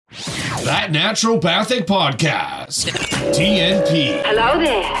That Naturopathic Podcast. TNP. Hello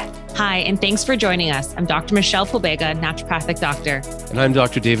there. Hi, and thanks for joining us. I'm Dr. Michelle Pobega, naturopathic doctor. And I'm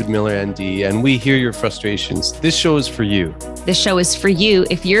Dr. David Miller, ND, and we hear your frustrations. This show is for you. This show is for you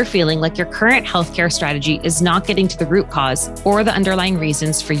if you're feeling like your current healthcare strategy is not getting to the root cause or the underlying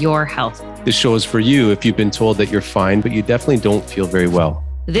reasons for your health. This show is for you if you've been told that you're fine, but you definitely don't feel very well.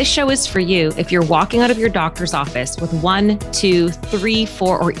 This show is for you if you're walking out of your doctor's office with 1, 2, 3,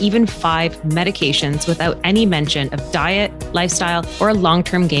 4, or even 5 medications without any mention of diet, lifestyle, or a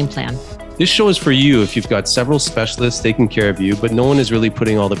long-term game plan. This show is for you if you've got several specialists taking care of you, but no one is really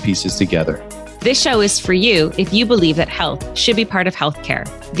putting all the pieces together. This show is for you if you believe that health should be part of healthcare.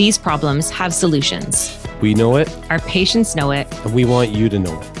 These problems have solutions. We know it. Our patients know it. And we want you to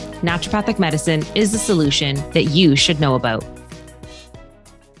know it. Naturopathic medicine is the solution that you should know about.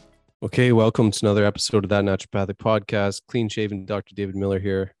 Okay, welcome to another episode of That Naturopathic Podcast. Clean shaven Dr. David Miller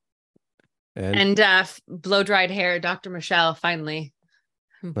here. And blow-dried hair, Dr. Michelle, finally.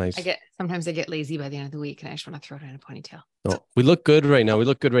 Nice. Sometimes I get lazy by the end of the week and I just want to throw it in a ponytail. No, we look good right now.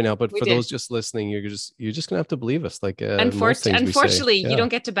 But for those just listening, you're just gonna have to believe us. Like unfortunately, you don't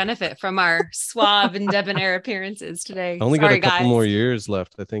get to benefit from our suave and debonair appearances today. I only got a couple more years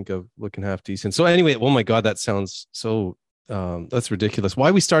left, I think, of looking half decent. So anyway, oh my God, that sounds so that's ridiculous. Why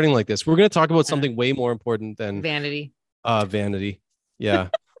are we starting like this? We're going to talk about something way more important than vanity. Vanity. Yeah.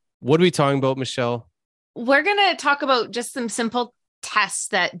 What are we talking about, Michelle? We're going to talk about just some simple tests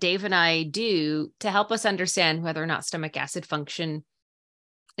that Dave and I do to help us understand whether or not stomach acid function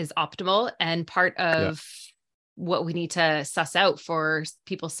is optimal and part of what we need to suss out for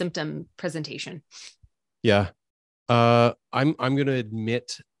people's symptom presentation. Yeah. I'm going to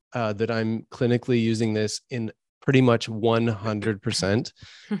admit that I'm clinically using this in pretty much 100%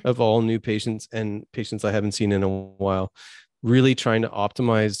 of all new patients and patients I haven't seen in a while, really trying to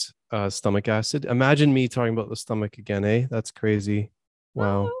optimize stomach acid. Imagine me talking about the stomach again, eh? That's crazy.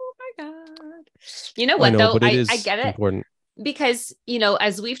 Wow. Oh my God. You know what, though? I get it. Important. Because,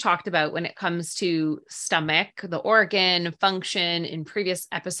 as we've talked about when it comes to stomach, the organ function in previous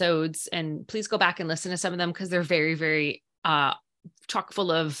episodes, and please go back and listen to some of them because they're very, very chock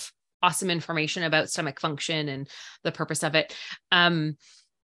full of awesome information about stomach function and the purpose of it.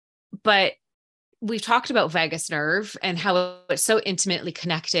 But we've talked about vagus nerve and how it's so intimately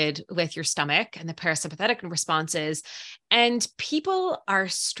connected with your stomach and the parasympathetic responses. And people are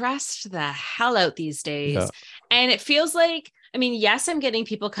stressed the hell out these days. Yeah. And it feels like, yes, I'm getting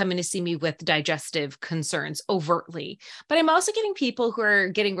people coming to see me with digestive concerns overtly, but I'm also getting people who are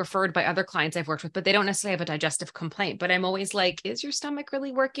getting referred by other clients I've worked with, but they don't necessarily have a digestive complaint. But I'm always like, is your stomach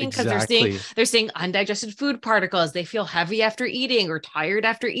really working? Because they're seeing undigested food particles. They feel heavy after eating or tired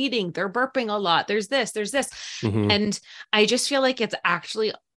after eating. They're burping a lot. There's this. Mm-hmm. And I just feel like it's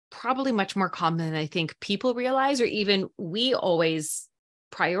actually probably much more common than I think people realize, or even we always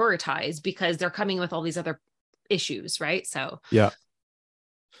prioritize, because they're coming with all these other issues, right? So yeah,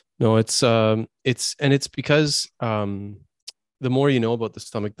 no, it's because the more you know about the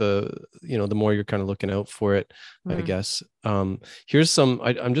stomach, the more you're kind of looking out for it, I guess. Here's some,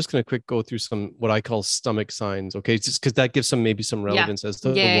 I'm just going to quick go through some, what I call stomach signs. Okay. Just because that gives some relevance as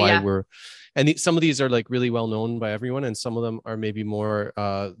to why we're, and some of these are like really well known by everyone. And some of them are maybe more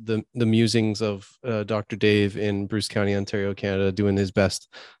the musings of Dr. Dave in Bruce County, Ontario, Canada, doing his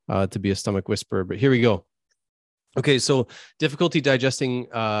best to be a stomach whisperer. But here we go. Okay, so difficulty digesting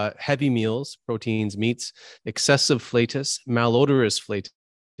heavy meals, proteins, meats, excessive flatus, malodorous flatus.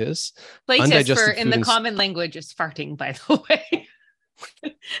 Flatus in the common language is farting, by the way,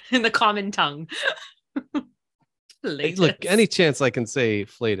 in the common tongue. Look, any chance I can say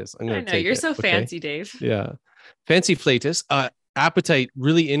flatus, I'm going to take it. You're so fancy, Dave. Yeah, fancy flatus. Appetite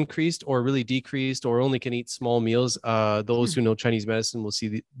really increased or really decreased, or only can eat small meals. Those who know Chinese medicine will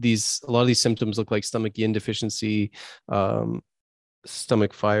see a lot of these symptoms look like stomach yin deficiency,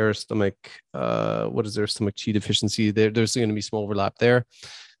 stomach fire, stomach stomach qi deficiency. There's going to be some overlap there.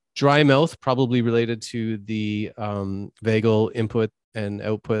 Dry mouth, probably related to the vagal input and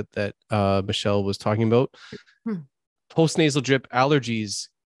output that Michelle was talking about. Postnasal drip, allergies,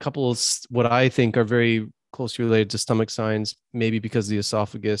 couple of what I think are very closely related to stomach signs, maybe because of the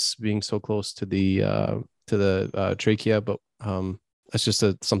esophagus being so close to the trachea, but that's just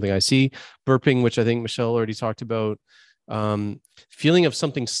something I see. Burping, which I think Michelle already talked about. Feeling of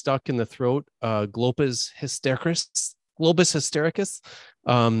something stuck in the throat, globus hystericus.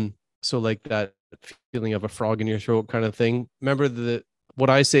 So like that feeling of a frog in your throat kind of thing. Remember, what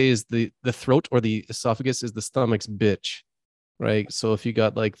I say is the throat or the esophagus is the stomach's bitch. Right. So if you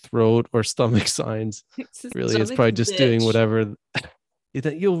got like throat or stomach signs, really, it's probably just doing whatever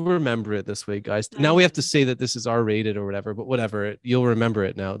You'll remember it this way, guys. Now we have to say that this is R-rated or whatever, but whatever. You'll remember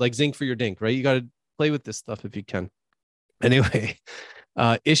it now. Like zinc for your dink, right? You got to play with this stuff if you can. Anyway,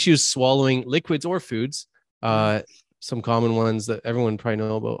 issues swallowing liquids or foods. Some common ones that everyone probably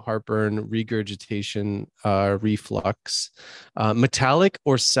know about: heartburn, regurgitation, reflux, metallic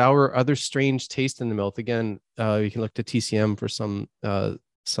or sour, other strange taste in the mouth. Again, you can look to TCM for some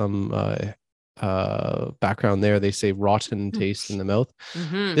background there. They say rotten taste in the mouth.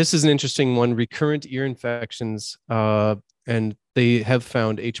 This is an interesting one: recurrent ear infections, and they have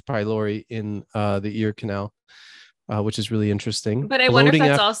found H. pylori in the ear canal, which is really interesting. But I wonder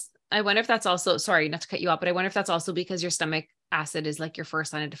if that's also, sorry, not to cut you off, but I wonder if that's also because your stomach acid is like your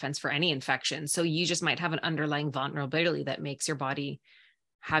first line of defense for any infection. So you just might have an underlying vulnerability that makes your body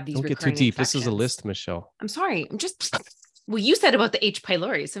have these. Don't get too deep. This is a list, Michelle. I'm sorry. I'm just, well, you said about the H.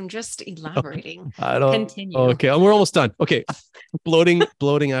 pylori, so I'm just elaborating. I don't. Continue. Okay, we're almost done. Okay, bloating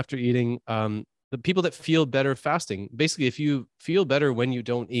after eating. The people that feel better fasting, basically, if you feel better when you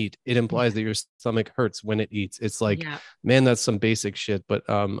don't eat, it implies that your stomach hurts when it eats. It's like, man, that's some basic shit, but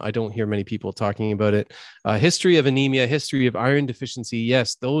I don't hear many people talking about it. History of anemia, history of iron deficiency.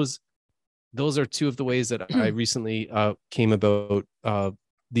 Yes, those are two of the ways that I recently came about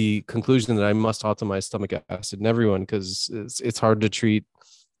the conclusion that I must optimize stomach acid in everyone, because it's hard to treat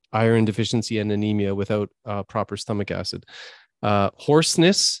iron deficiency and anemia without proper stomach acid.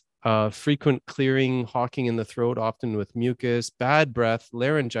 Hoarseness. Frequent clearing, hawking in the throat, often with mucus, bad breath,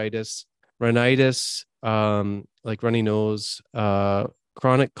 laryngitis, rhinitis, like runny nose,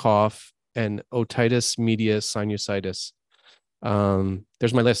 chronic cough, and otitis media sinusitis.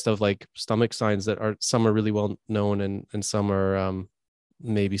 There's my list of like stomach signs that are, some are really well known and some are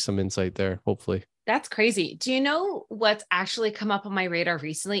maybe some insight there, hopefully. That's crazy. Do you know what's actually come up on my radar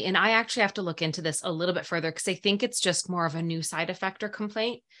recently? And I actually have to look into this a little bit further because I think it's just more of a new side effect or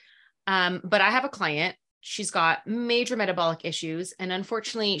complaint. But I have a client, she's got major metabolic issues, and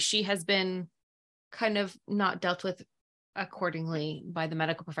unfortunately she has been kind of not dealt with accordingly by the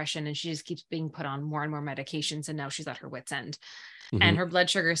medical profession. And she just keeps being put on more and more medications. And now she's at her wit's end, and her blood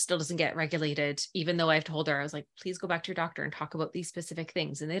sugar still doesn't get regulated. Even though I've told her, I was like, please go back to your doctor and talk about these specific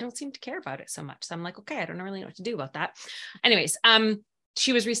things. And they don't seem to care about it so much. So I'm like, okay, I don't really know what to do about that. Anyways,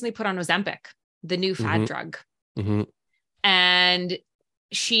 she was recently put on Ozempic, the new fad drug. And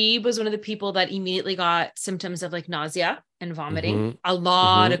she was one of the people that immediately got symptoms of like nausea and vomiting, a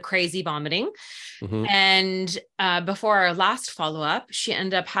lot of crazy vomiting. And before our last follow-up, she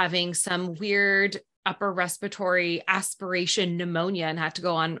ended up having some weird upper respiratory aspiration pneumonia and had to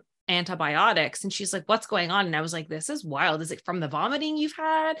go on antibiotics. And she's like, what's going on? And I was like, this is wild. Is it from the vomiting you've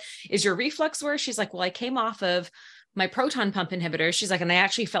had? Is your reflux worse? She's like, well, I came off of my proton pump inhibitor. She's like, and I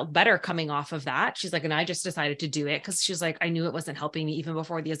actually felt better coming off of that. She's like, and I just decided to do it because she's like, I knew it wasn't helping me even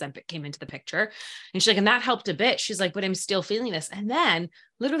before the Ozempic came into the picture. And she's like, and that helped a bit. She's like, but I'm still feeling this. And then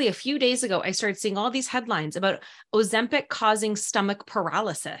literally a few days ago, I started seeing all these headlines about Ozempic causing stomach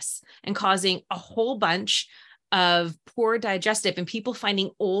paralysis and causing a whole bunch of poor digestive and people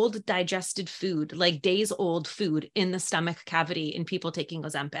finding old digested food, like days old food in the stomach cavity in people taking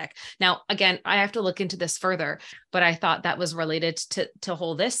Ozempic. Now, again, I have to look into this further, but I thought that was related to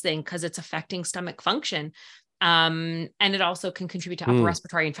whole this thing because it's affecting stomach function. And it also can contribute to upper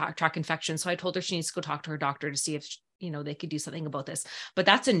respiratory tract infections. So I told her she needs to go talk to her doctor to see if, they could do something about this, but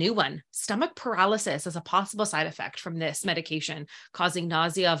that's a new one. Stomach paralysis is a possible side effect from this medication, causing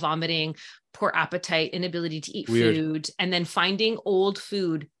nausea, vomiting, poor appetite, inability to eat food, and then finding old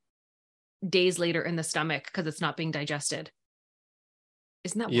food days later in the stomach because it's not being digested.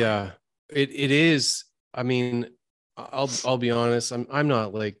 Isn't that wild? Yeah, it is. I mean, I'll be honest. I'm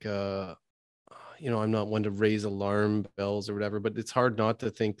not like, I'm not one to raise alarm bells or whatever, but it's hard not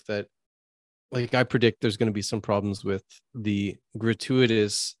to think that, like, I predict there's going to be some problems with the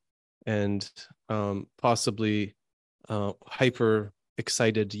gratuitous and possibly hyper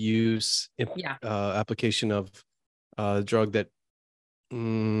excited use application of drug that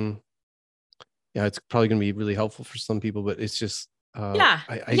it's probably going to be really helpful for some people, but it's just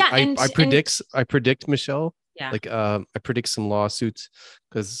I predict, Michelle, I predict some lawsuits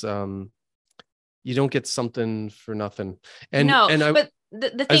because you don't get something for nothing. But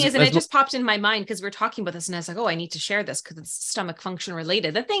the thing is, and it just popped in my mind because we were talking about this and I was like, oh, I need to share this because it's stomach function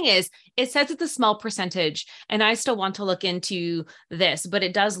related. The thing is, it says it's a small percentage and I still want to look into this, but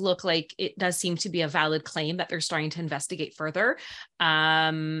it does look like it does seem to be a valid claim that they're starting to investigate further.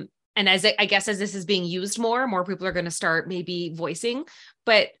 And I guess as this is being used more people are going to start maybe voicing,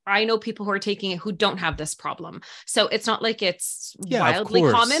 but I know people who are taking it who don't have this problem. So it's not like it's wildly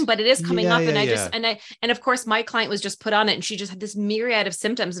common, but it is coming up. And of course my client was just put on it and she just had this myriad of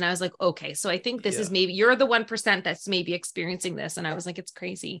symptoms. And I was like, okay, so I think this is maybe you're the 1% that's maybe experiencing this. And I was like, it's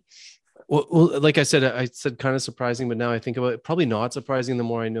crazy. Well, like I said kind of surprising, but now I think about it, probably not surprising. The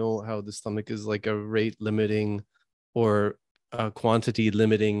more I know how the stomach is like a rate limiting or a quantity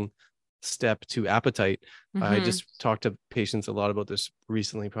limiting step to appetite. I just talked to patients a lot about this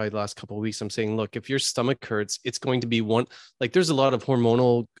recently, probably the last couple of weeks. I'm saying, look, if your stomach hurts, it's going to be like there's a lot of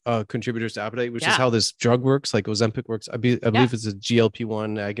hormonal contributors to appetite, which is how this drug works, like Ozempic works. I believe it's a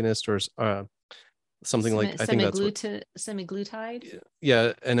GLP-1 agonist or something like, I think that's semaglutide.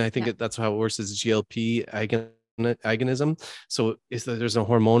 Yeah. And I think that's how it works, is GLP agonism. So there's a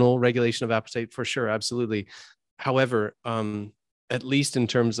hormonal regulation of appetite for sure. Absolutely. However, at least in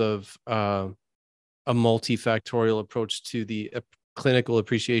terms of a multifactorial approach to the clinical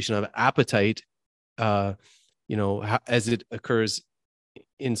appreciation of appetite, as it occurs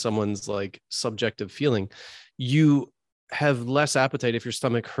in someone's like subjective feeling, you have less appetite if your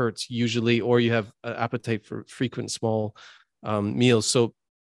stomach hurts usually, or you have appetite for frequent small meals. So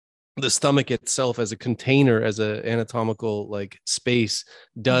the stomach itself as a container, as an anatomical like space,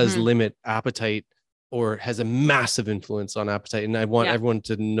 does limit appetite, or has a massive influence on appetite. And I want everyone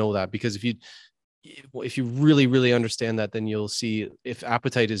to know that, because if you really, really understand that, then you'll see if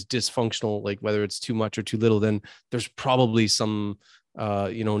appetite is dysfunctional, like whether it's too much or too little, then there's probably some,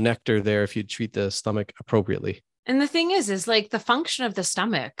 nectar there if you treat the stomach appropriately. And the thing is like the function of the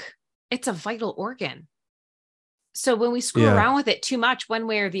stomach, it's a vital organ. So when we screw around with it too much one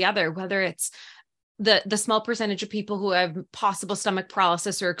way or the other, whether it's the small percentage of people who have possible stomach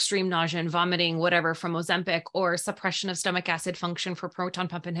paralysis or extreme nausea and vomiting, whatever, from Ozempic, or suppression of stomach acid function for proton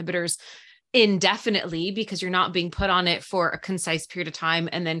pump inhibitors indefinitely, because you're not being put on it for a concise period of time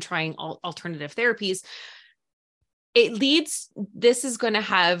and then trying alternative therapies, this is going to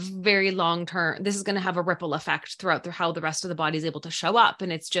have very long-term, this is going to have a ripple effect throughout how the rest of the body is able to show up.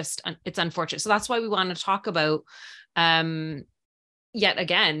 And it's unfortunate. So that's why we want to talk about, yet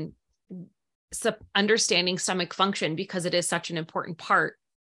again, understanding stomach function, because it is such an important part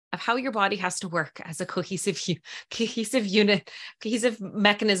of how your body has to work as a cohesive unit, cohesive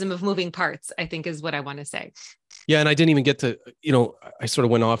mechanism of moving parts, I think is what I want to say. Yeah. And I didn't even get to, I sort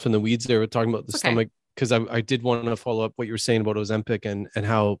of went off in the weeds there with talking about the stomach, because I did want to follow up what you were saying about Ozempic and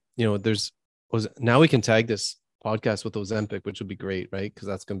how, now we can tag this podcast with Ozempic, which would be great, right? Because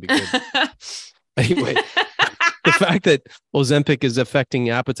that's going to be good. Anyway. The fact that Ozempic is affecting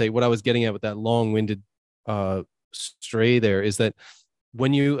appetite, what I was getting at with that long-winded stray there, is that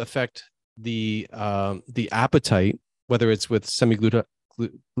when you affect the appetite, whether it's with semaglutide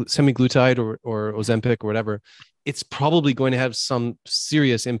or Ozempic or whatever, it's probably going to have some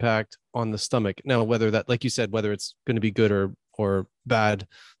serious impact on the stomach. Now, whether that, like you said, whether it's going to be good or bad,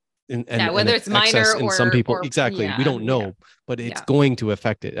 whether it's minor in some people, we don't know, but it's going to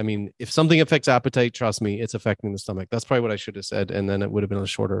affect it. I mean, if something affects appetite, trust me, it's affecting the stomach. That's probably what I should have said, and then it would have been a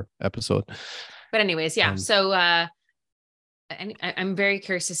shorter episode. But anyways, so and I'm very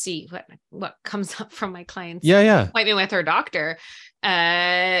curious to see what comes up from my client's appointment with her doctor,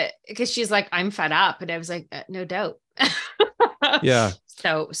 because she's like, I'm fed up, and I was like, no doubt.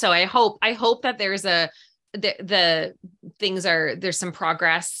 So I hope that there's there's some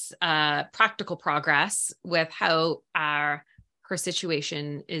progress, practical progress with how her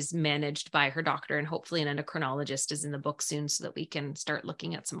situation is managed by her doctor, and hopefully an endocrinologist is in the book soon, so that we can start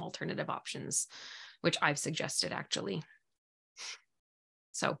looking at some alternative options, which I've suggested actually.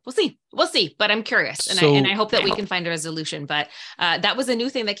 So we'll see, but I'm curious, and I hope that we can find a resolution. But that was a new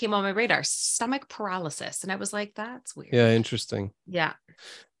thing that came on my radar: stomach paralysis, and I was like, that's weird. Yeah, interesting. Yeah.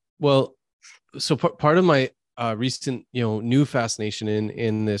 Well, so part of my recent, new fascination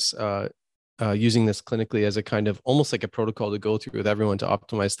in this, using this clinically as a kind of almost like a protocol to go through with everyone to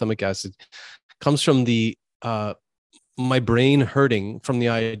optimize stomach acid, comes from my brain hurting from the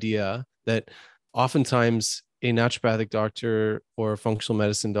idea that oftentimes a naturopathic doctor or a functional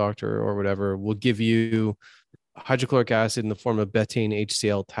medicine doctor or whatever will give you hydrochloric acid in the form of betaine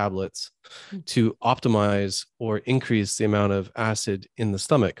HCl tablets to optimize or increase the amount of acid in the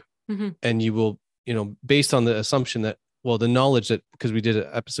stomach. And you will, based on the assumption that, the knowledge that, because we did an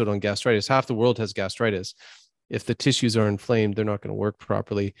episode on gastritis, half the world has gastritis. If the tissues are inflamed, they're not going to work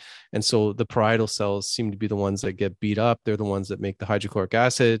properly. And so the parietal cells seem to be the ones that get beat up. They're the ones that make the hydrochloric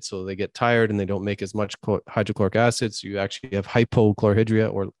acid. So they get tired and they don't make as much hydrochloric acid. So you actually have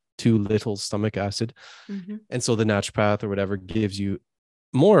hypochlorhydria, or too little stomach acid. And so the naturopath or whatever gives you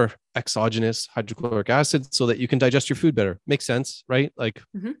more exogenous hydrochloric acid so that you can digest your food better. Makes sense, right? Like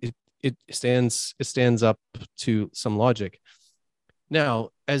it stands up to some logic. Now,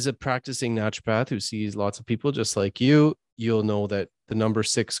 as a practicing naturopath who sees lots of people just like you, you'll know that the number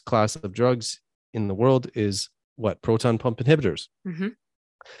 6 class of drugs in the world is what? Proton pump inhibitors.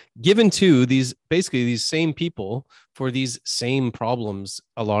 Given to these same people for these same problems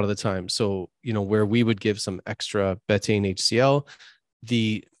a lot of the time. So, where we would give some extra betaine HCl,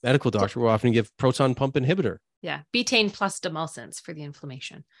 the medical doctor will often give proton pump inhibitor. Yeah. Betaine plus demulcents for the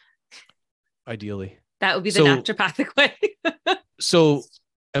inflammation. Ideally. That would be the naturopathic way. So,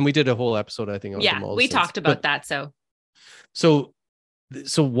 and we did a whole episode, I think. On we talked about that. So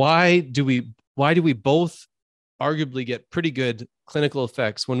why do we both arguably get pretty good clinical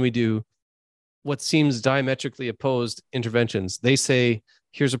effects when we do what seems diametrically opposed interventions? They say,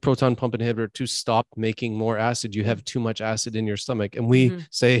 here's a proton pump inhibitor to stop making more acid. You have too much acid in your stomach. And we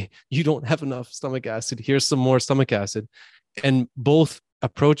say, you don't have enough stomach acid. Here's some more stomach acid. And both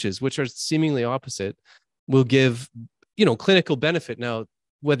approaches, which are seemingly opposite, will give, clinical benefit. Now,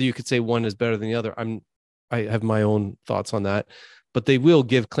 whether you could say one is better than the other, I have my own thoughts on that, but they will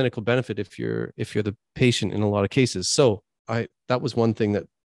give clinical benefit if you're the patient in a lot of cases. So that was one thing that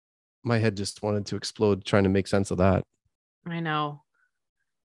my head just wanted to explode trying to make sense of that. I know.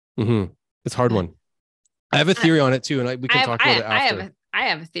 It's a hard one. I have a theory on it too, and we can talk about it after. I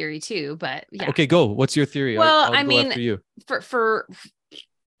have a theory too, but yeah. Okay, go. What's your theory? Well, I'll go after you. For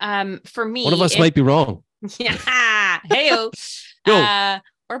me, one of us might be wrong. Yeah. Heyo. Go.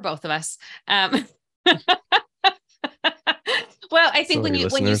 Or both of us. Well, I think when you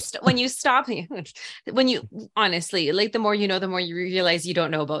stop, honestly, like the more you know, the more you realize you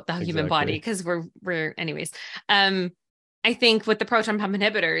don't know about the human body, because we're anyways. I think with the proton pump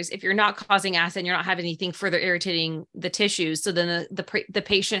inhibitors, if you're not causing acid, you're not having anything further irritating the tissues. So then the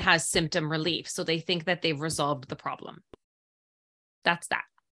patient has symptom relief. So they think that they've resolved the problem. That's that.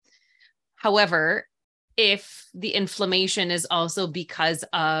 However, if the inflammation is also because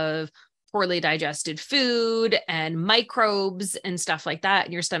of poorly digested food and microbes and stuff like that,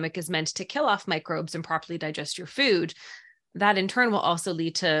 and your stomach is meant to kill off microbes and properly digest your food, that in turn will also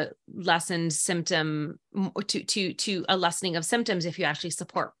lead to lessened symptom, to a lessening of symptoms if you actually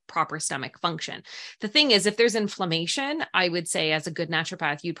support proper stomach function. The thing is, if there's inflammation, I would say as a good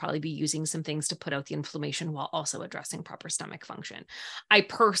naturopath, you'd probably be using some things to put out the inflammation while also addressing proper stomach function. I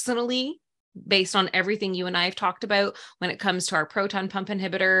personally, based on everything you and I have talked about when it comes to our proton pump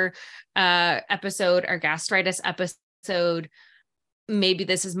inhibitor episode, our gastritis episode, maybe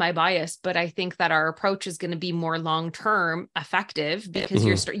this is my bias, but I think that our approach is going to be more long-term effective because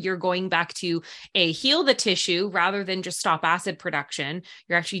you're going back to heal the tissue rather than just stop acid production.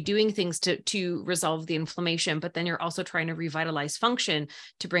 You're actually doing things to resolve the inflammation, but then you're also trying to revitalize function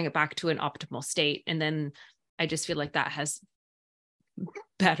to bring it back to an optimal state. And then I just feel like that has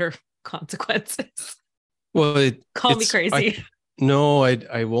better consequences. Well, call me crazy. No,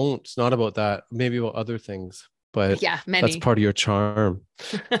 I won't. It's not about that. Maybe about other things. But yeah, that's part of your charm.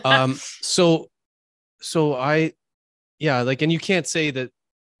 So and you can't say that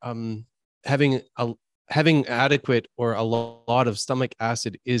having adequate or a lot of stomach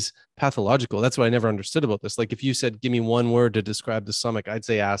acid is pathological. That's what I never understood about this. Like if you said, give me one word to describe the stomach, I'd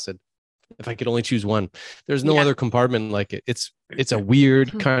say acid. If I could only choose one, there's no other compartment like it. It's a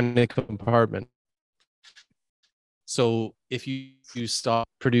weird kind of compartment. So if you stop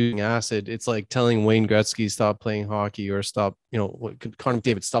producing acid, it's like telling Wayne Gretzky stop playing hockey or stop, Connor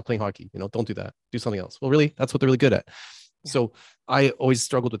McDavid, stop playing hockey. Don't do that. Do something else. Well, really, that's what they're really good at. Yeah. So I always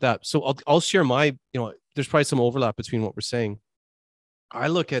struggled with that. So I'll share my, there's probably some overlap between what we're saying. I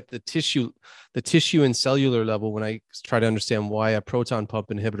look at the tissue and cellular level when I try to understand why a proton pump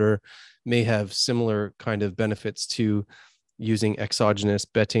inhibitor may have similar kind of benefits to using exogenous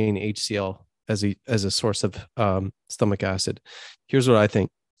betaine HCl as a source of stomach acid. Here's what I think.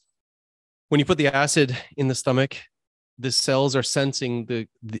 When you put the acid in the stomach, the cells are sensing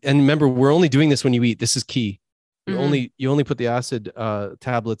and remember, we're only doing this when you eat. This is key. You only put the acid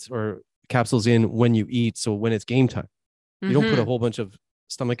tablets or capsules in when you eat. So when it's game time, you don't put a whole bunch of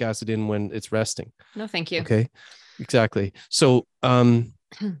stomach acid in when it's resting. No, thank you. Okay, exactly. So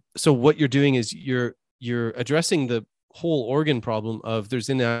so what you're doing is you're addressing the whole organ problem of there's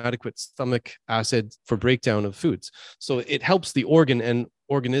inadequate stomach acid for breakdown of foods. So it helps the organ and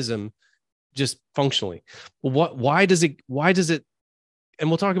organism just functionally. Well, why does it, and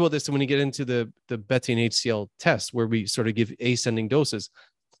we'll talk about this when you get into the betaine HCl test where we sort of give ascending doses.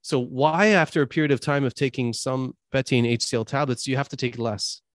 So why after a period of time of taking some betaine HCl tablets, you have to take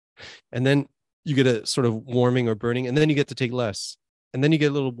less? And then you get a sort of warming or burning, and then you get to take less. and then you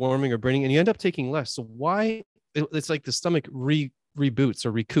get a little warming or burning, and you end up taking less. So why? It's like the stomach reboots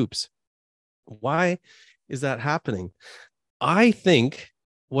or recoups. Why is that happening? I think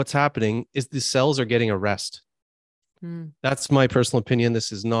what's happening is the cells are getting a rest. That's my personal opinion.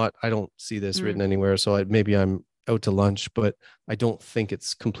 This is not, I don't see this written anywhere. So maybe I'm out to lunch, but I don't think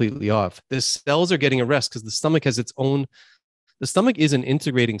it's completely off. The cells are getting a rest because the stomach has its own, the stomach is an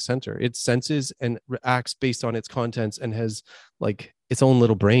integrating center. It senses and reacts based on its contents and has like its own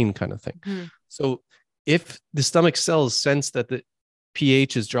little brain kind of thing. So if the stomach cells sense that the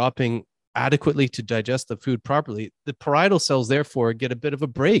pH is dropping adequately to digest the food properly, the parietal cells therefore get a bit of a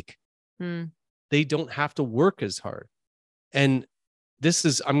break. They don't have to work as hard. And this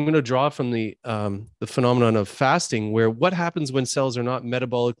is, I'm going to draw from the phenomenon of fasting, where what happens when cells are not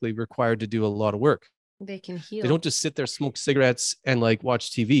metabolically required to do a lot of work? They can heal. They don't just sit there, smoke cigarettes and like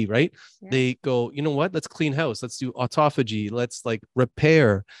watch TV, right? Yeah. They go, you know what? Let's clean house. Let's do autophagy. Let's like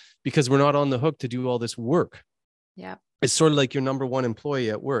repair, because we're not on the hook to do all this work. Yeah. It's sort of like your number one employee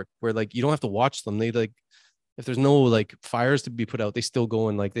at work, where like you don't have to watch them. They like, if there's no like fires to be put out, they still go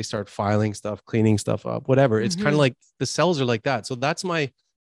and like they start filing stuff, cleaning stuff up, whatever. It's kind of like the cells are like that. So that's my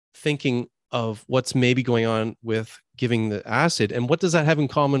thinking of what's maybe going on with giving the acid. And what does that have in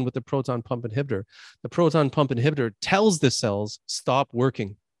common with the proton pump inhibitor? The proton pump inhibitor tells the cells stop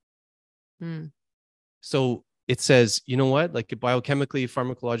working. So it says, you know what, like it biochemically,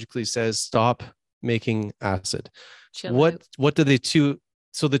 pharmacologically says stop making acid. What do they two?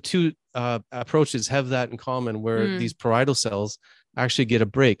 So the two approaches have that in common, where these parietal cells actually get a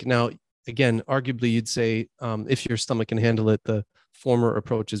break. Now, again, arguably you'd say if your stomach can handle it, the former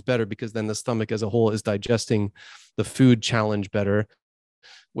approach is better, because then the stomach as a whole is digesting the food challenge better.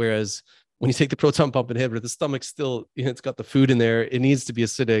 Whereas when you take the proton pump inhibitor, the stomach still, you know, it's got the food in there. It needs to be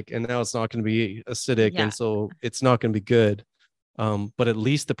acidic, and now it's not going to be acidic. And so it's not going to be good. But at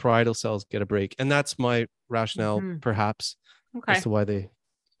least the parietal cells get a break. And that's my rationale, perhaps, as to why they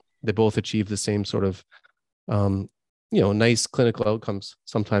both achieve the same sort of, nice clinical outcomes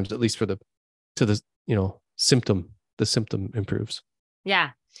sometimes, at least for the symptom. The symptom improves.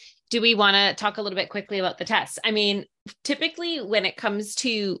 Yeah. Do we want to talk a little bit quickly about the tests? I mean, typically when it comes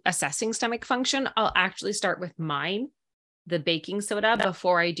to assessing stomach function, I'll actually start with mine, the baking soda,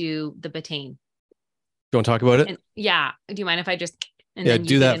 before I do the betaine. Do you want to talk about it? And, yeah. Do you mind if I just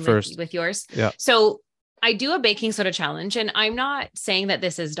do that first with yours? Yeah. So I do a baking soda challenge, and I'm not saying that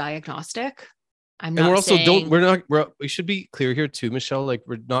this is diagnostic. I'm not. And we're also we should be clear here too, Michelle. Like,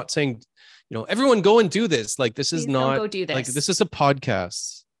 we're not saying, everyone go and do this. Like, this is not go do this. Like, this is a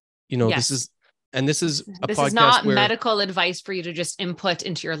podcast. Yes. This is a this podcast is not where medical advice for you to just input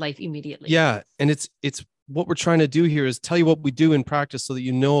into your life immediately. Yeah. And it's what we're trying to do here is tell you what we do in practice, so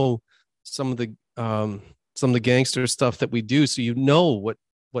that some of the gangster stuff that we do, so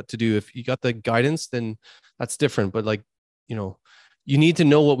what to do. If you got the guidance, then that's different. But like, you need to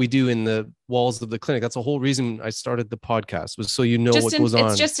know what we do in the walls of the clinic. That's the whole reason I started the podcast, was so what goes on.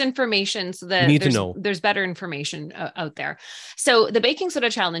 It's just information, so that you need to know. There's better information out there. So the baking soda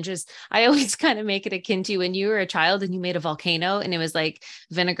challenges, I always kind of make it akin to when you were a child and you made a volcano, and it was like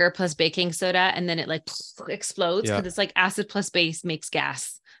vinegar plus baking soda, and then it like explodes, because it's like acid plus base makes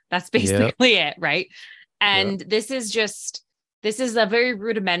gas. That's basically it, right? And this is a very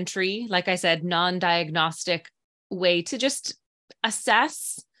rudimentary, like I said, non-diagnostic way to just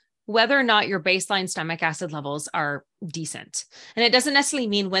assess whether or not your baseline stomach acid levels are decent. And it doesn't necessarily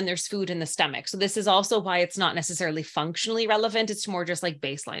mean when there's food in the stomach. So this is also why it's not necessarily functionally relevant. It's more just like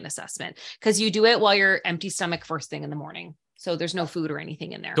baseline assessment, because you do it while you're empty stomach first thing in the morning. So there's no food or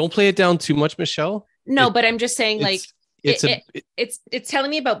anything in there. Don't play it down too much, Michelle. No, but I'm just saying, like, it's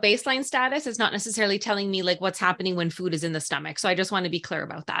telling me about baseline status. It's not necessarily telling me like what's happening when food is in the stomach. So I just want to be clear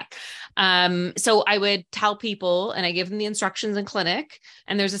about that. So I would tell people, and I give them the instructions in clinic,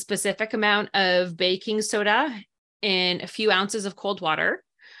 and there's a specific amount of baking soda in a few ounces of cold water.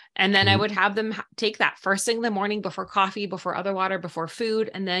 And then I would have them take that first thing in the morning, before coffee, before other water, before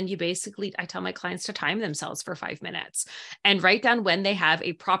food. And then I tell my clients to time themselves for 5 minutes and write down when they have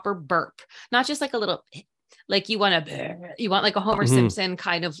a proper burp, not just like a little, like you want like a Homer Simpson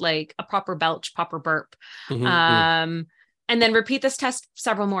kind of like a proper belch, proper burp. And then repeat this test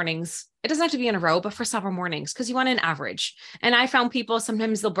several mornings. It doesn't have to be in a row, but for several mornings, because you want an average. And I found people,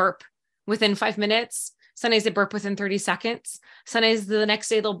 sometimes they'll burp within 5 minutes. Sundays they burp within 30 seconds. Sundays the next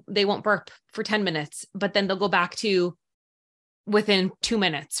day they won't burp for 10 minutes, but then they'll go back to within 2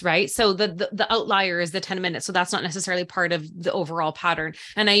 minutes, right? So the outlier is the 10 minutes. So that's not necessarily part of the overall pattern.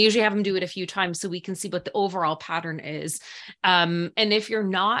 And I usually have them do it a few times so we can see what the overall pattern is. And if you're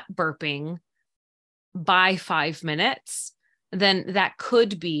not burping by 5 minutes, then that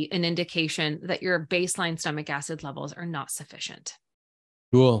could be an indication that your baseline stomach acid levels are not sufficient.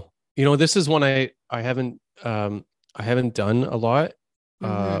 Cool. This is one I haven't done a lot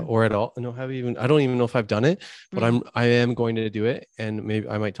or at all. No, I don't even know if I've done it, but I am going to do it, and maybe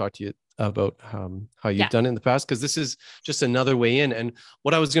I might talk to you about how you've done it in the past, because this is just another way in. And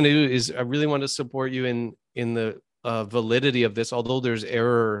what I was going to do is I really want to support you in the validity of this, although there's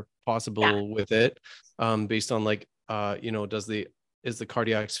error possible with it, based on like is the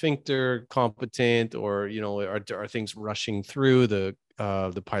cardiac sphincter competent, or are things rushing through the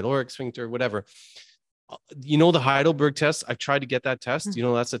pyloric sphincter, whatever. The Heidelberg test, I've tried to get that test.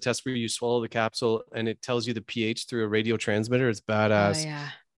 That's a test where you swallow the capsule and it tells you the pH through a radio transmitter. It's badass. Oh, yeah.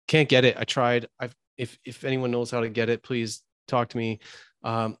 Can't get it. I tried. If anyone knows how to get it, please talk to me.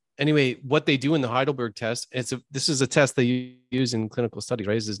 Anyway, what they do in the Heidelberg test, this is a test they use in clinical studies,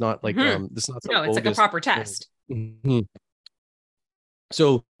 right? This is not like this is not no, it's like a proper test.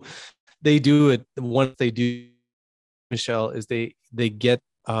 So they do it. Once they do, Michelle, is they get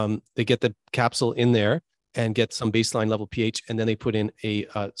the capsule in there and get some baseline level pH, and then they put in a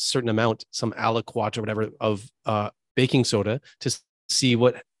certain amount, some aliquot or whatever of baking soda to see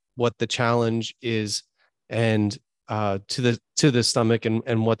what the challenge is, and to the stomach,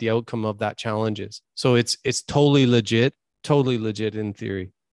 and what the outcome of that challenge is. So it's totally legit in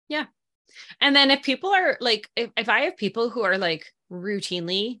theory. Yeah. And then if people are like, if I have people who are like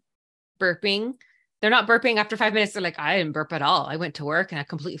routinely burping, they're not burping after 5 minutes. They're like, I didn't burp at all. I went to work and I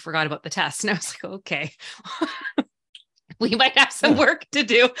completely forgot about the test. And I was like, okay, we might have some work to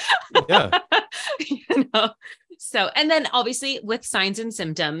do. Yeah. So, and then obviously with signs and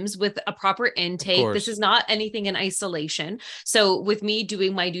symptoms, with a proper intake, this is not anything in isolation. So with me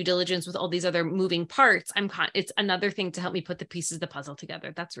doing my due diligence with all these other moving parts, it's another thing to help me put the pieces of the puzzle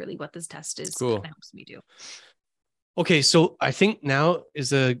together. That's really what this test is. Cool. Kind of helps me do. Okay. So I think now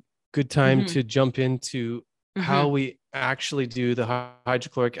is a good time to jump into how we actually do the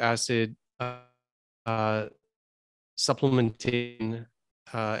hydrochloric acid supplementation.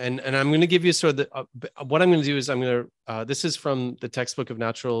 And I'm going to give you sort of what I'm going to do is this is from the Textbook of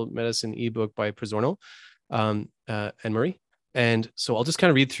Natural Medicine ebook by Pizzorno and Murray. And so I'll just kind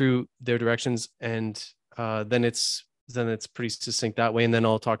of read through their directions, and then it's pretty succinct that way. And then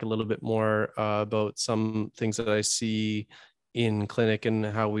I'll talk a little bit more about some things that I see in clinic and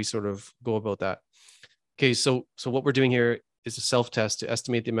how we sort of go about that. Okay, so what we're doing here is a self-test to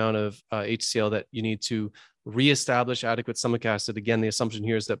estimate the amount of HCl that you need to reestablish adequate stomach acid. Again, the assumption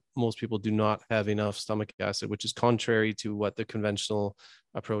here is that most people do not have enough stomach acid, which is contrary to what the conventional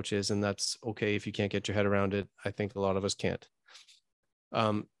approach is. And that's okay if you can't get your head around it. I think a lot of us can't.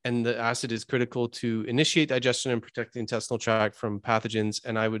 And the acid is critical to initiate digestion and protect the intestinal tract from pathogens.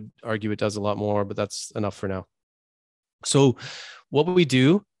 And I would argue it does a lot more, but that's enough for now. So what we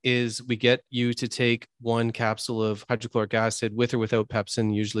do is we get you to take 1 capsule of hydrochloric acid with or without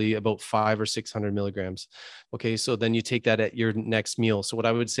pepsin, usually about 500 or 600 milligrams. Okay, so then you take that at your next meal. So what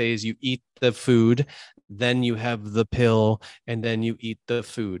I would say is you eat the food, then you have the pill, and then you eat the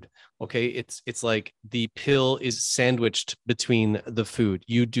food. Okay, it's like the pill is sandwiched between the food.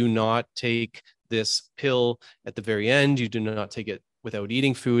 You do not take this pill at the very end. You do not take it without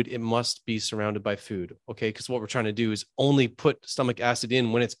eating food. It must be surrounded by food. Okay. Because what we're trying to do is only put stomach acid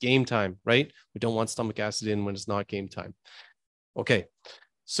in when it's game time, right? We don't want stomach acid in when it's not game time. Okay.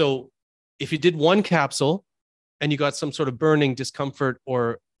 So if you did 1 capsule and you got some sort of burning, discomfort,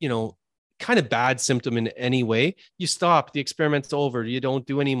 or, kind of bad symptom in any way, you stop. The experiment's over. You don't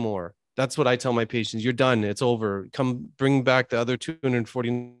do any more. That's what I tell my patients. You're done. It's over. Come bring back the other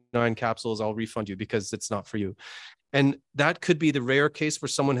 249 capsules. I'll refund you because it's not for you. And that could be the rare case where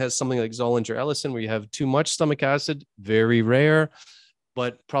someone has something like Zollinger-Ellison, where you have too much stomach acid, very rare,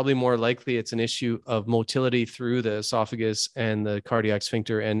 but probably more likely it's an issue of motility through the esophagus and the cardiac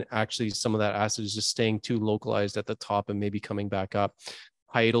sphincter. And actually some of that acid is just staying too localized at the top and maybe coming back up.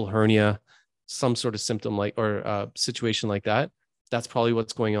 Hiatal hernia, some sort of symptom situation like that. That's probably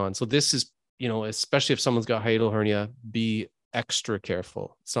what's going on. So this is, especially if someone's got hiatal hernia, be extra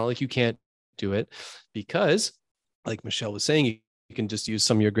careful. It's not like you can't do it, because like Michelle was saying, you can just use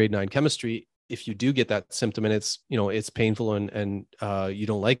some of your grade 9 chemistry. If you do get that symptom and it's painful and you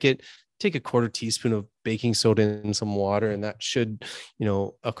don't like it, take a 1/4 teaspoon of baking soda in some water, and that should,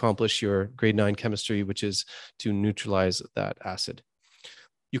 accomplish your grade 9 chemistry, which is to neutralize that acid.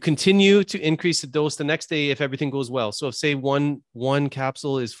 You continue to increase the dose the next day if everything goes well. So if say one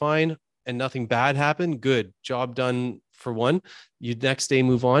capsule is fine and nothing bad happened, good, job done for 1. You next day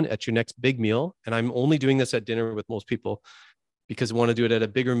move on at your next big meal. And I'm only doing this at dinner with most people because I want to do it at a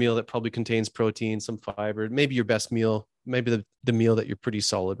bigger meal that probably contains protein, some fiber, maybe your best meal, maybe the meal that you're pretty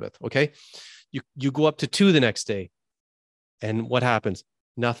solid with. Okay. You go up to 2 the next day. And what happens?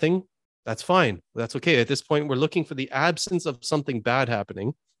 Nothing. That's fine. That's okay. At this point, we're looking for the absence of something bad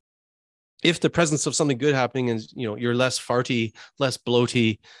happening. If the presence of something good happening is, you're less farty, less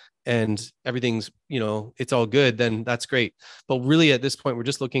bloaty, and everything's, it's all good, then that's great. But really at this point, we're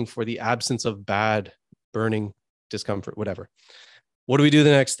just looking for the absence of bad, burning, discomfort, whatever. What do we do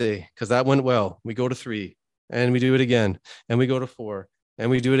the next day? Because that went well. We go to 3 and we do it again. And we go to 4 and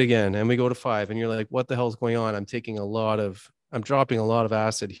we do it again. And we go to 5. And you're like, what the hell is going on? I'm dropping a lot of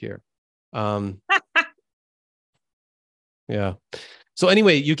acid here. Yeah. So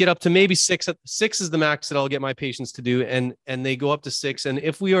anyway, you get up to maybe 6. 6 is the max that I'll get my patients to do. And they go up to 6. And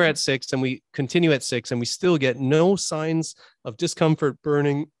if we are at 6 and we continue at 6 and we still get no signs of discomfort,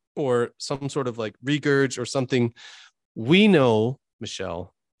 burning, or some sort of like regurg or something, we know,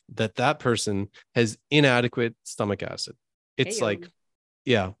 Michelle, that person has inadequate stomach acid. It's like,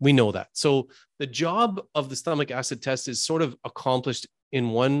 yeah, we know that. So the job of the stomach acid test is sort of accomplished in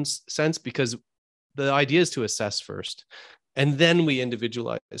one sense, because the idea is to assess first, and then we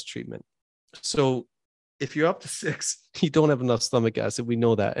individualize treatment. So if you're up to 6, you don't have enough stomach acid. We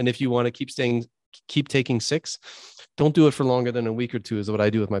know that. And if you want to keep taking 6, don't do it for longer than a week or 2 is what I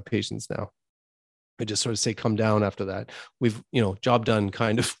do with my patients now. I just sort of say, come down after that. We've, job done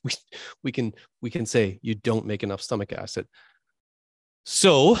kind of, we can say you don't make enough stomach acid.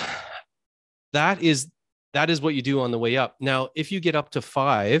 So that is what you do on the way up. Now, if you get up to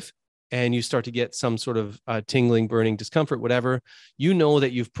 5 and you start to get some sort of tingling, burning, discomfort, whatever, you know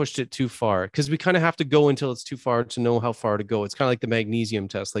that you've pushed it too far, because we kind of have to go until it's too far to know how far to go. It's kind of like the magnesium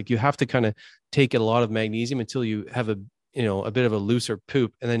test. Like you have to kind of take a lot of magnesium until you have a bit of a looser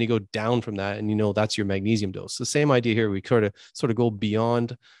poop, and then you go down from that, and that's your magnesium dose. The same idea here. We sort of go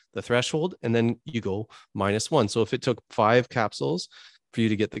beyond the threshold, and then you go -1. So if it took 5 capsules for you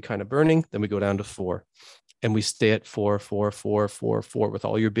to get the kind of burning, then we go down to 4. And we stay at 4, 4, 4, 4, 4 with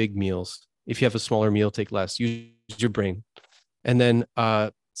all your big meals. If you have a smaller meal, take less. Use your brain. And then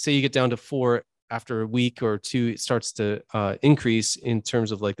say you get down to 4 after a week or 2, it starts to increase in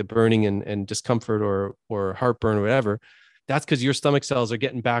terms of like the burning and discomfort or heartburn or whatever. That's because your stomach cells are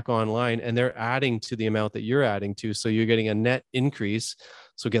getting back online and they're adding to the amount that you're adding to. So you're getting a net increase.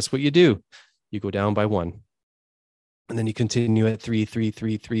 So guess what you do? You go down by 1. And then you continue at 3, 3,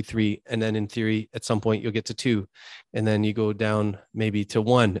 3, 3, 3. And then in theory, at some point you'll get to 2. And then you go down maybe to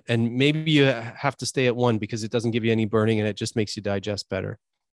 1. And maybe you have to stay at 1 because it doesn't give you any burning and it just makes you digest better.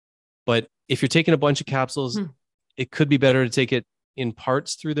 But if you're taking a bunch of capsules, it could be better to take it in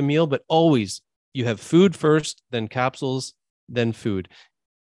parts through the meal, but always you have food first, then capsules, then food.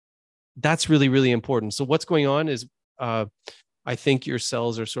 That's really, really important. So what's going on is, I think your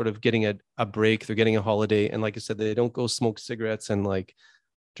cells are sort of getting a break. They're getting a holiday. And like I said, they don't go smoke cigarettes and like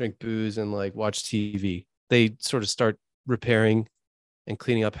drink booze and like watch TV. They sort of start repairing and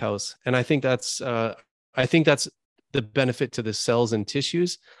cleaning up house. And I think that's the benefit to the cells and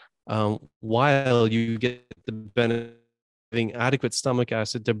tissues, while you get the benefit of having adequate stomach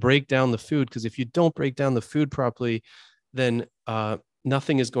acid to break down the food. Because if you don't break down the food properly, then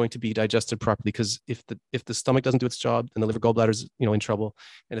nothing is going to be digested properly, because if the stomach doesn't do its job, then the liver gallbladder is in trouble,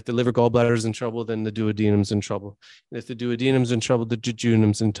 and if the liver gallbladder is in trouble, then the duodenum's in trouble, and if the duodenum's in trouble, the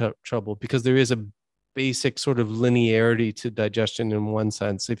jejunum's in trouble, because there is a basic sort of linearity to digestion in one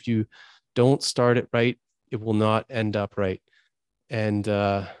sense. If you don't start it right, it will not end up right. And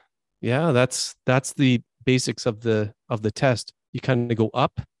that's the basics of the test. You kind of go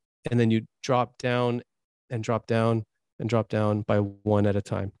up and then you drop down and drop down and drop down by 1 at a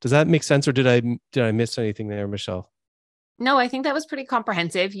time. Does that make sense, or did I miss anything there, Michelle? No, I think that was pretty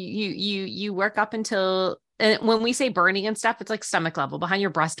comprehensive. You work up until, and when we say burning and stuff, it's like stomach level behind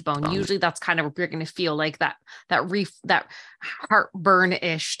your breastbone. Usually that's kind of, you're going to feel like that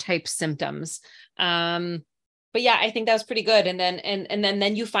heartburn-ish type symptoms. But yeah, I think that was pretty good. And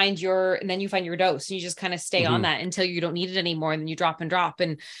then you find your dose, and you just kind of stay on that until you don't need it anymore. And then you drop and drop.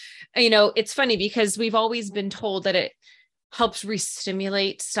 And, it's funny because we've always been told that it helps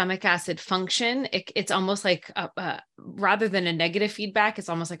re-stimulate stomach acid function. It's almost like rather than a negative feedback, it's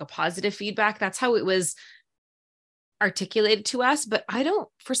almost like a positive feedback. That's how it was articulated to us. But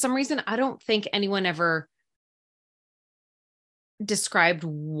for some reason, I don't think anyone ever described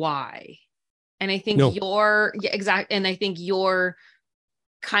why. And I think and I think your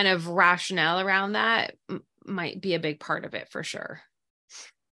kind of rationale around that might be a big part of it for sure.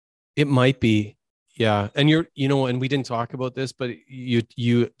 It might be. Yeah. And and we didn't talk about this, but you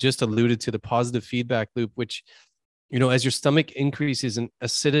just alluded to the positive feedback loop, which, as your stomach increases in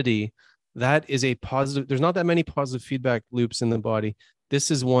acidity, that is a positive. There's not that many positive feedback loops in the body. This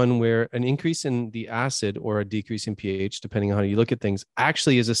is one where an increase in the acid or a decrease in pH, depending on how you look at things,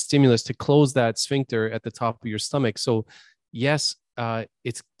 actually is a stimulus to close that sphincter at the top of your stomach. So yes,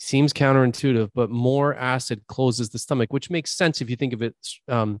 it seems counterintuitive, but more acid closes the stomach, which makes sense if you think of it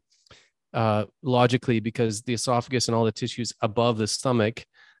logically, because the esophagus and all the tissues above the stomach,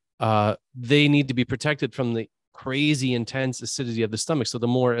 they need to be protected from the crazy intense acidity of the stomach. So the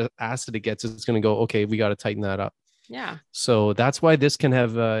more acid it gets, it's going to go, okay, we got to tighten that up. Yeah. So that's why this can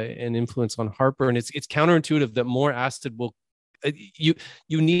have an influence on heartburn. It's counterintuitive that more acid will, you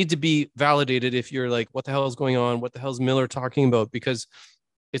need to be validated if you're like, what the hell is going on? What the hell is Miller talking about? Because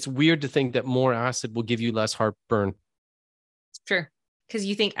it's weird to think that more acid will give you less heartburn. Sure. Because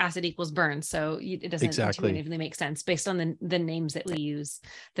you think acid equals burn. So it doesn't intuitively make sense based on the names that we use,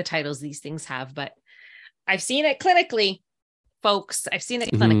 the titles these things have. But I've seen it clinically, folks. I've seen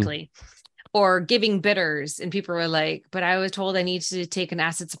it clinically. Or giving bitters, and people were like, but I was told I need to take an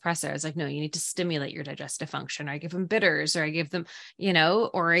acid suppressor. I was like, no, you need to stimulate your digestive function. Or I give them bitters, or I give them,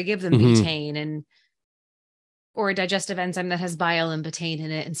 or I give them betaine or a digestive enzyme that has bile and betaine in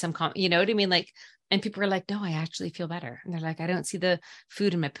it, and some, you know what I mean? Like, and people are like, no, I actually feel better. And they're like, I don't see the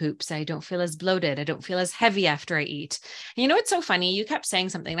food in my poops. I don't feel as bloated. I don't feel as heavy after I eat. And it's so funny. You kept saying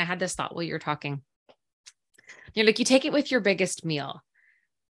something, and I had this thought while you were talking. You're like, you take it with your biggest meal.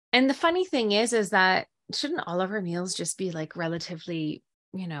 And the funny thing is that shouldn't all of our meals just be like relatively,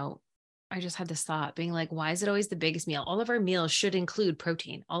 I just had this thought being like, why is it always the biggest meal? All of our meals should include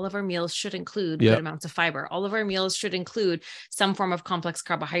protein. All of our meals should include good amounts of fiber. All of our meals should include some form of complex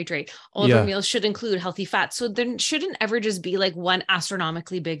carbohydrate. All of our meals should include healthy fats. So there shouldn't ever just be like one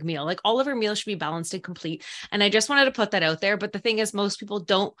astronomically big meal. Like all of our meals should be balanced and complete. And I just wanted to put that out there. But the thing is, most people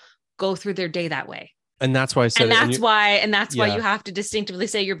don't go through their day that way. And that's why I said, and that's why you have to distinctively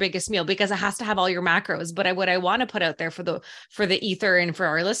say your biggest meal, because it has to have all your macros. But what I want to put out there for the ether and for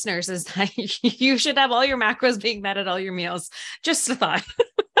our listeners is that you should have all your macros being met at all your meals. Just a thought.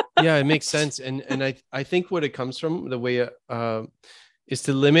 Yeah, it makes sense. And I think what it comes from, the way is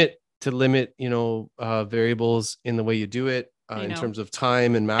to limit variables in the way you do it, in terms of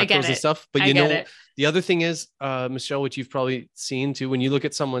time and macros and stuff. But the other thing is, Michelle, which you've probably seen too, when you look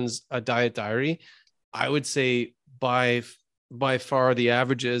at someone's diet diary, I would say by far the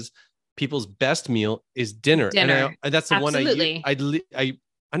average is people's best meal is dinner. And that's the Absolutely. one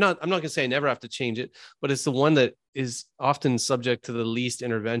I'm not going to say I never have to change it, but it's the one that is often subject to the least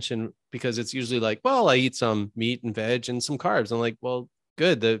intervention, because it's usually like, well, I eat some meat and veg and some carbs. I'm like, well,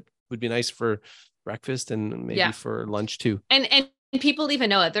 good. That would be nice for breakfast and maybe for lunch too. And people even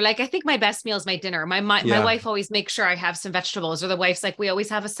know it. They're like, I think my best meal is my dinner. My wife always makes sure I have some vegetables, or the wife's like, we always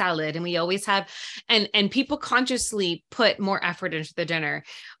have a salad, and we always have, and people consciously put more effort into the dinner,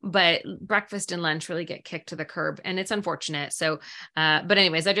 but breakfast and lunch really get kicked to the curb, and it's unfortunate. So, but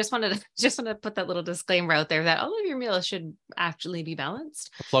anyways, I just wanted to put that little disclaimer out there that all of your meals should actually be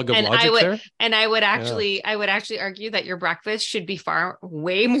balanced. A plug of logic there. And I would actually argue that your breakfast should be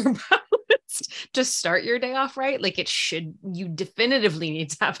way more balanced to start your day off right. Like you definitively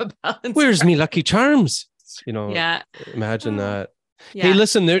need to have a balance. Where's me Lucky Charms? Imagine that. Yeah. Hey,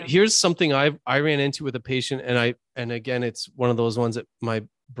 listen, here's something I ran into with a patient, and again, it's one of those ones that my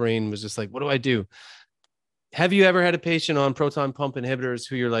brain was just like, what do I do? Have you ever had a patient on proton pump inhibitors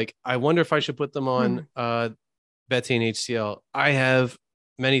who you're like, I wonder if I should put them on betaine HCl? I have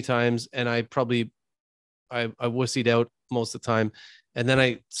many times, and I wussied out most of the time. And then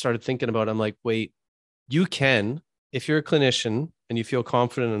I started thinking about it. I'm like, wait, you can, if you're a clinician and you feel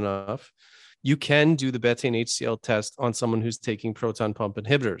confident enough, you can do the betaine HCl test on someone who's taking proton pump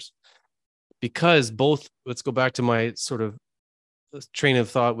inhibitors, because let's go back to my sort of train of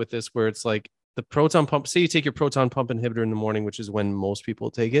thought with this, where it's like the proton pump, say you take your proton pump inhibitor in the morning, which is when most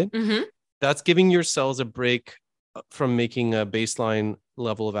people take it. Mm-hmm. That's giving your cells a break from making a baseline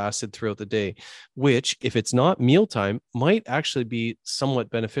level of acid throughout the day, which, if it's not mealtime, might actually be somewhat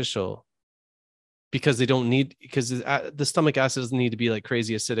beneficial, because the stomach acid doesn't need to be like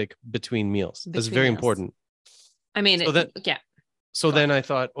crazy acidic between meals. That's very important. I mean, then I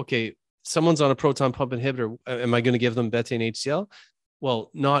thought, okay, someone's on a proton pump inhibitor. Am I going to give them betaine HCl?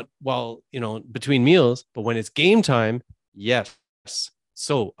 Well, not while, between meals, but when it's game time, yes.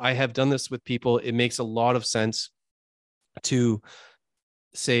 So I have done this with people. It makes a lot of sense to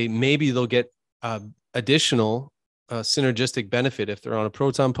say maybe they'll get additional synergistic benefit if they're on a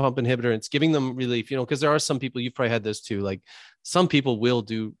proton pump inhibitor. It's giving them relief, because there are some people, you've probably had this too, like some people will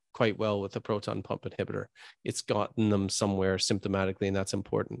do quite well with a proton pump inhibitor. It's gotten them somewhere symptomatically, and that's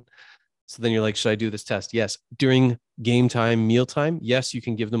important. So then you're like, should I do this test? Yes. During game time, meal time, yes, you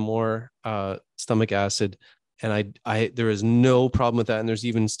can give them more stomach acid. And there is no problem with that. And there's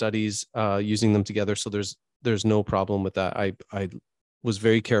even studies using them together. So there's no problem with that. I was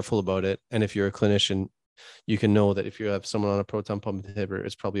very careful about it. And if you're a clinician, you can know that if you have someone on a proton pump inhibitor,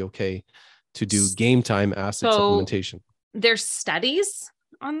 it's probably okay to do game time acid supplementation. There's studies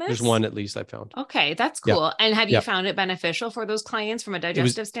on this? There's one at least I found. Okay, that's cool. Yeah. And have you found it beneficial for those clients from a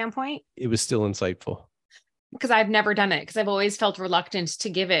digestive standpoint? It was still insightful. Because I've never done it, because I've always felt reluctant to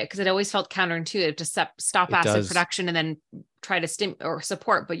give it, because it always felt counterintuitive to stop acid production and then try to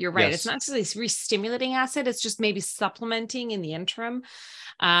support. But you're right. Yes. It's not necessarily re-stimulating acid. It's just maybe supplementing in the interim.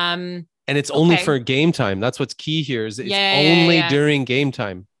 And it's only for game time. That's what's key here is it's only during game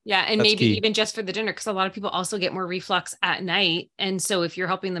time. Yeah. And maybe even just for the dinner, because a lot of people also get more reflux at night. And so if you're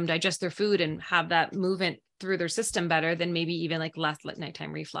helping them digest their food and have that movement through their system better, then maybe even like less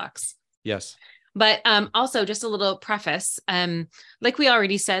nighttime reflux. Yes. But also just a little preface, like we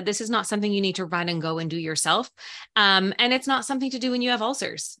already said, this is not something you need to run and go and do yourself. And it's not something to do when you have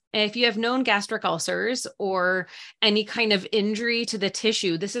ulcers. If you have known gastric ulcers or any kind of injury to the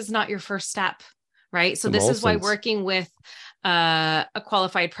tissue, this is not your first step, right? So this is why working with a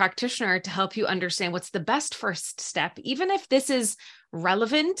qualified practitioner to help you understand what's the best first step, even if this is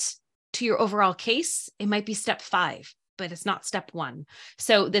relevant to your overall case, it might be step 5. But it's not step 1.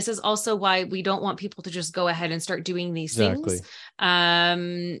 So this is also why we don't want people to just go ahead and start doing these things,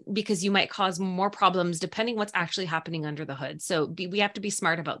 because you might cause more problems depending what's actually happening under the hood. So we have to be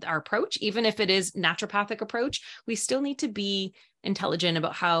smart about our approach. Even if it is naturopathic approach, we still need to be intelligent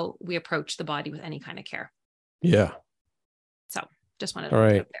about how we approach the body with any kind of care. Yeah. So just wanted to put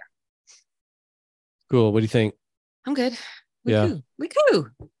it out there. Cool. What do you think? I'm good. We cool.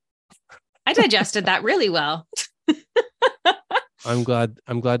 I digested that really well. I'm glad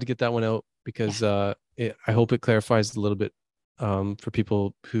to get that one out because I hope it clarifies a little bit for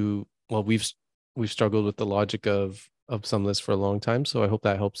people who, we've struggled with the logic of some of this for a long time. So I hope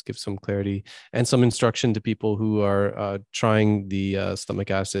that helps give some clarity and some instruction to people who are trying the stomach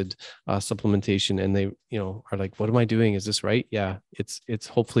acid supplementation and they, are like, what am I doing? Is this right? Yeah, it's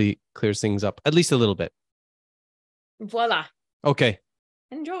hopefully clears things up at least a little bit. Voila. Okay.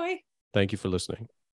 Enjoy. Thank you for listening.